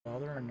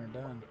other, and they're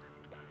done.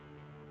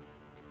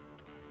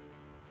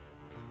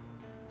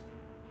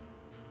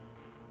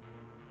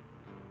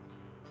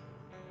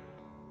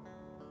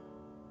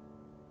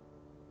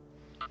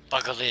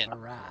 Buckle in. All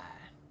right.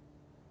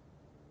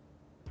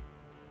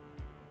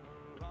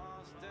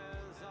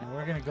 And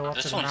we're gonna go up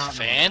to This the one's mountain.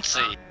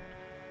 fancy.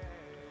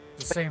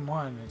 The same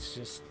one. It's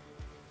just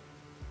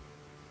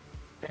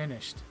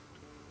finished,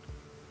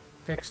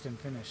 fixed and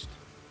finished.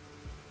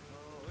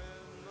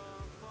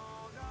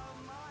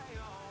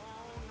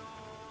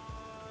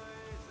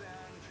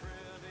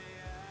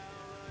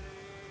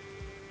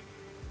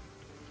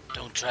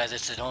 Don't try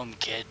this at home,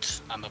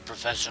 kids. I'm a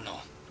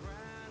professional.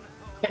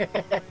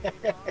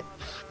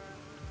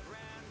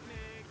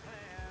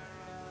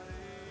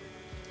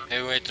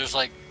 Hey, wait, there's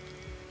like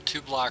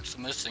 2 blocks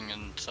missing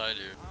inside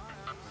here.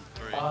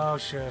 3. Oh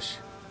shush!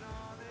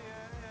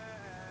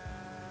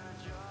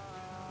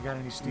 You got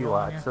any steel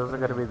on you? Watch, those are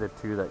gonna be the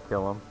 2 that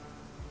kill him.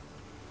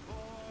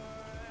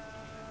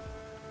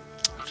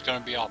 It's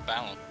gonna be off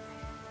balance.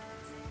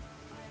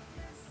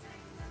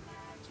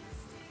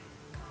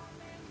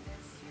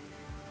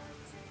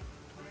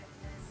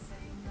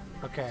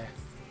 Okay.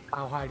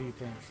 How high do you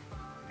think?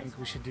 Think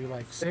we should do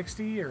like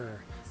 60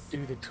 or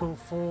do the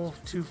full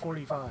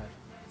 245?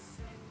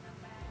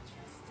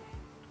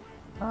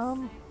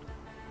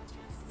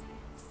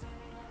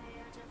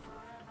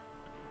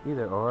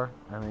 Either or.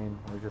 I mean,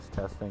 we're just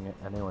testing it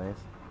anyways.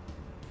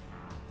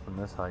 From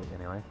this height,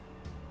 anyway.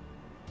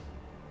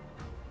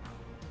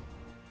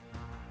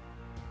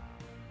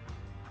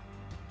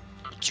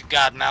 What you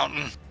got,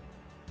 Mountain?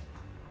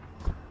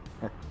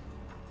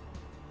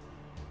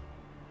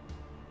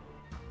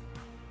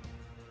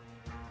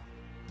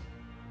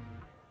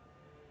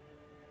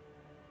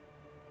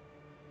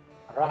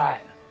 All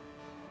right.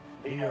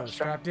 Leo,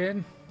 strapped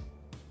in?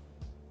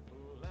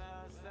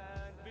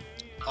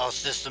 All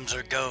systems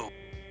are go.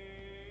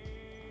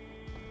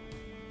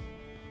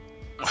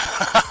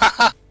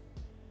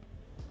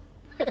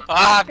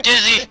 Ah, I'm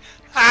dizzy!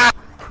 Ah!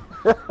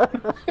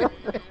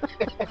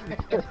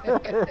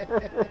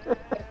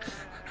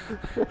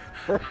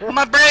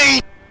 My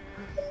brain!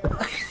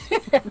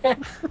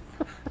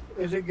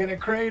 Is it gonna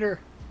crater?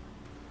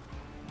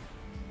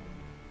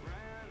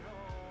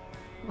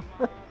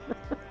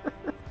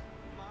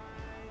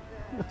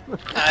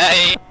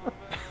 I...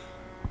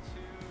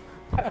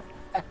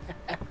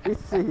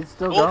 He's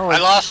still Oh, going.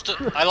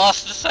 I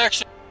lost the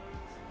section.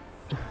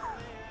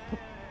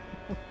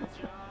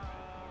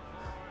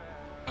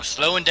 I'm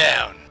slowing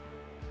down.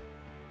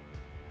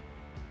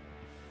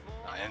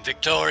 I am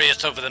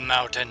victorious over the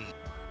mountain.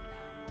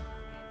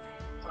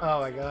 Oh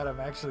my god, I'm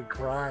actually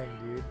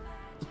crying,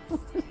 dude.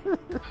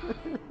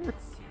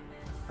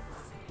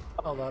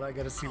 Hold on, I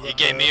gotta see what. He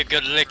gave me a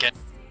good licking.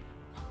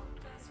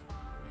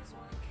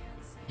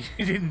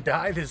 You didn't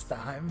die this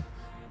time.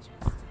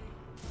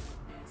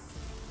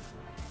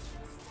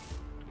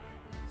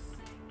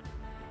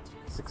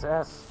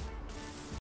 Success.